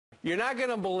You're not going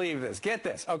to believe this. Get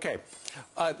this. Okay.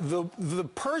 The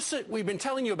person, we've been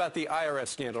telling you about the IRS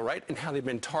scandal, right? And how they've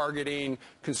been targeting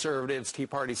conservatives, Tea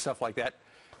Party, stuff like that.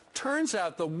 Turns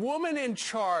out the woman in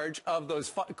charge of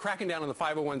those cracking down on the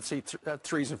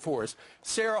 501c3s and 4s,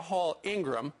 Sarah Hall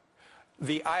Ingram,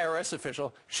 the IRS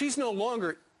official, she's no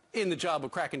longer in the job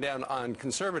of cracking down on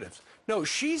conservatives. No,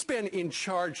 she's been in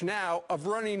charge now of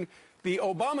running the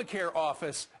Obamacare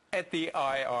office at the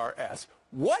IRS.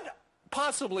 What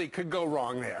possibly could go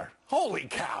wrong there? Holy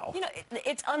cow. You know,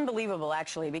 it's unbelievable,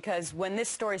 actually, because when this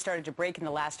story started to break in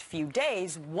the last few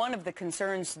days, one of the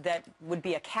concerns that would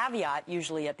be a caveat,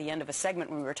 usually at the end of a segment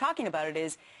when we were talking about it,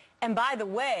 is, and by the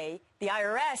way, the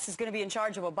IRS is going to be in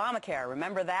charge of Obamacare.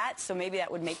 Remember that? So maybe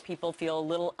that would make people feel a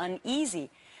little uneasy.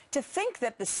 To think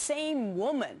that the same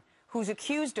woman who's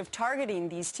accused of targeting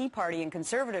these Tea Party and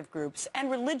conservative groups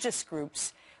and religious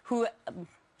groups who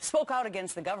spoke out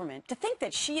against the government, to think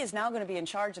that she is now going to be in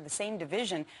charge of the same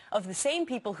division of the same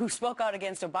people who spoke out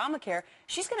against Obamacare,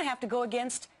 she's going to have to go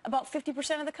against about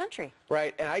 50% of the country.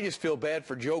 Right, and I just feel bad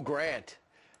for Joe Grant.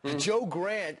 Joe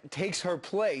Grant takes her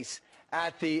place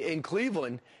in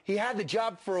Cleveland. He had the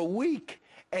job for a week.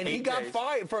 And he got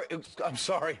fired for, I'm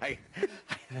sorry, I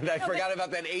forgot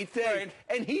about that 8th day. Right.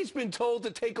 And he's been told to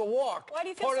take a walk. Why do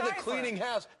you feel part sorry of the cleaning for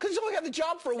house. Because he's only got the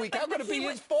job for a week. How could it be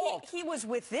his fault? He was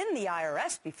within the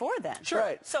IRS before then. Sure.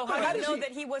 Right. So how do you know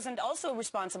that he wasn't also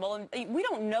responsible? And we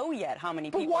don't know yet how many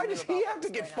people. But why does he have to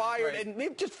get fired? Right. And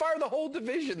maybe just fire the whole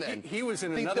division then? He was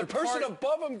in another The person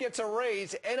above him gets a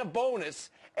raise and a bonus,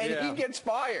 and he gets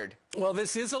fired. Well,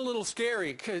 this is a little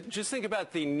scary. Just think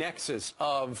about the nexus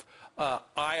of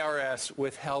IRS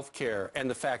with health care and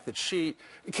the fact that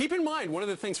keep in mind, one of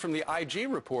the things from the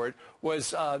IG report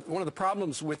was one of the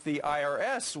problems with the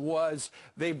IRS was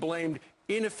they blamed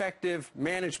ineffective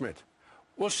management.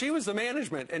 Well, she was the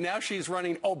management, and now she's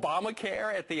running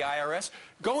Obamacare at the IRS.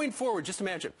 Going forward, just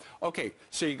imagine. Okay,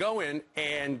 so you go in,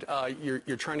 and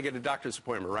you're trying to get a doctor's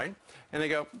appointment, right? And they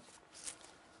go,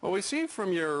 well, we see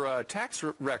from your tax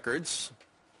records.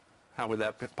 How would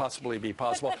that possibly be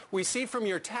possible? We see from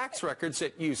your tax records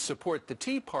that you support the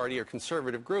Tea Party or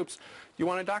conservative groups. You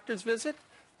want a doctor's visit?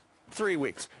 3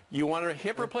 weeks. You want a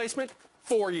hip replacement?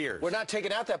 4 years. We're not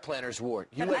taking out that planner's ward.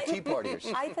 You let Tea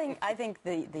Partiers. I think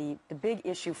the big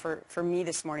issue for me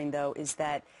this morning, though, is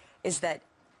that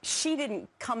she didn't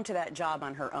come to that job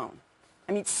on her own.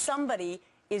 I mean, somebody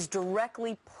is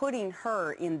directly putting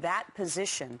her in that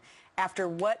position after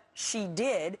what she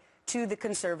did to the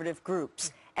conservative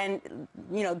groups. And,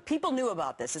 you know, people knew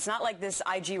about this. It's not like this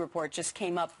IG report just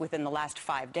came up within the last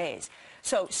 5 days.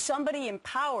 So somebody in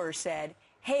power said,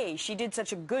 hey, she did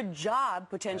such a good job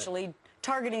potentially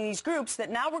targeting these groups that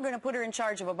now we're going to put her in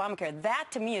charge of Obamacare. That,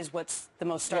 to me, is what's the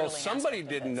most startling. Well, somebody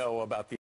didn't know about the